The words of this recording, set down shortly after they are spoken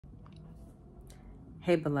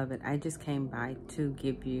Hey, beloved, I just came by to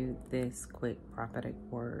give you this quick prophetic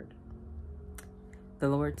word. The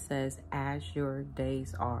Lord says, as your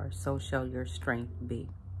days are, so shall your strength be.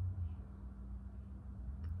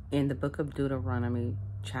 In the book of Deuteronomy,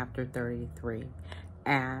 chapter 33,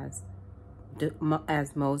 as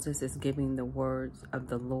Moses is giving the words of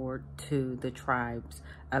the Lord to the tribes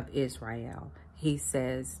of Israel, he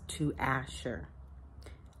says to Asher,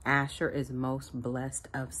 Asher is most blessed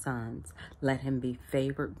of sons. Let him be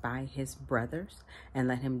favored by his brothers, and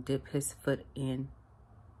let him dip his foot in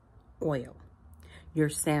oil. Your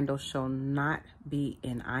sandals shall not be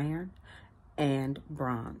in iron and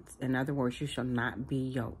bronze. In other words, you shall not be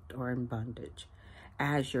yoked or in bondage.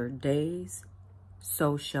 As your days,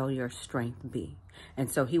 so shall your strength be.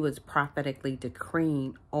 And so he was prophetically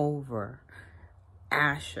decreeing over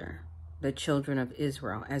Asher, the children of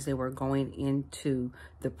Israel, as they were going into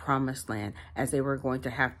the promised land, as they were going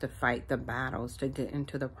to have to fight the battles to get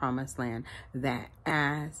into the promised land, that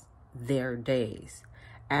as their days,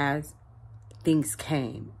 as things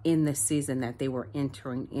came in the season that they were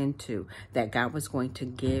entering into, that God was going to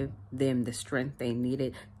give them the strength they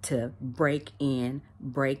needed to break in,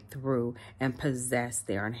 break through, and possess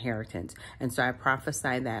their inheritance. And so I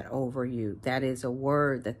prophesy that over you. That is a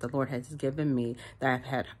word that the Lord has given me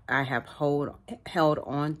that I have held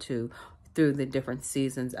on to through the different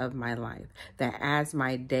seasons of my life, that as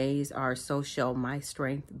my days are, so shall my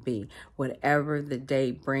strength be. Whatever the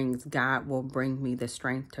day brings, God will bring me the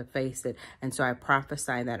strength to face it. And so I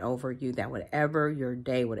prophesy that over you, that whatever your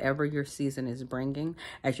day, whatever your season is bringing,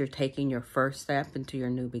 as you're taking your first step into your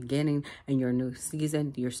new beginning and your new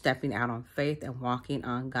season, you're stepping out on faith and walking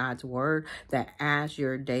on God's word, that as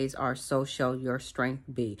your days are, so shall your strength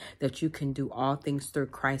be, that you can do all things through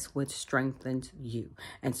Christ, which strengthens you.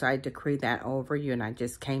 And so I decree that over you, and I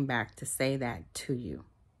just came back to say that to you.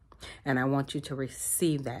 And I want you to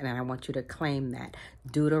receive that, and I want you to claim that.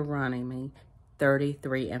 Deuteronomy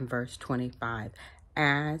 33 and verse 25.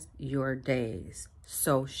 As your days,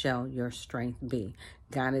 so shall your strength be.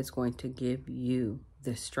 God is going to give you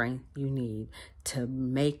the strength you need to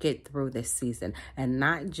make it through this season, and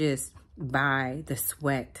not just by the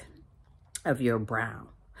sweat of your brow,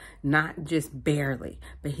 not just barely,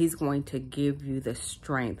 but he's going to give you the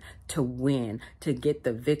strength to win, to get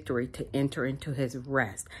the victory, to enter into his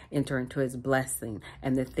rest, enter into his blessing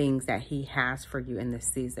and the things that he has for you in this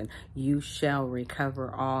season. You shall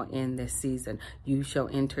recover all in this season. You shall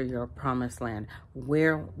enter your promised land.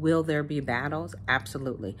 Where will there be battles?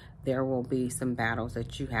 Absolutely. There will be some battles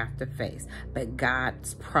that you have to face. But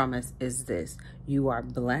God's promise is this: you are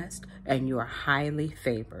blessed and you are highly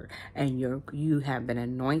favored, and you have been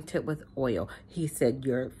anointed with oil. He said,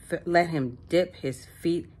 let him dip his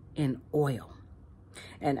feet in oil.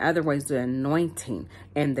 In other words, the anointing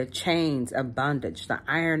and the chains of bondage, the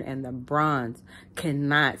iron and the bronze,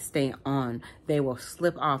 cannot stay on. They will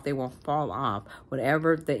slip off. They will fall off.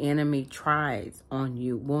 Whatever the enemy tries on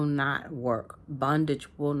you will not work. Bondage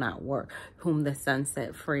will not work. Whom the Son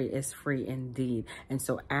set free is free indeed. And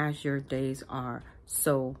so as your days are,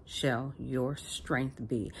 so shall your strength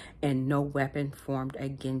be, and no weapon formed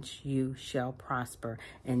against you shall prosper,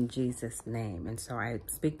 in Jesus' name. And so I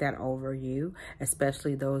speak that over you,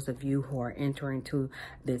 especially those of you who are entering to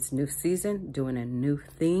this new season, doing a new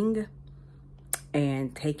thing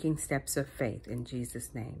and taking steps of faith, in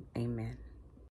Jesus' name. Amen.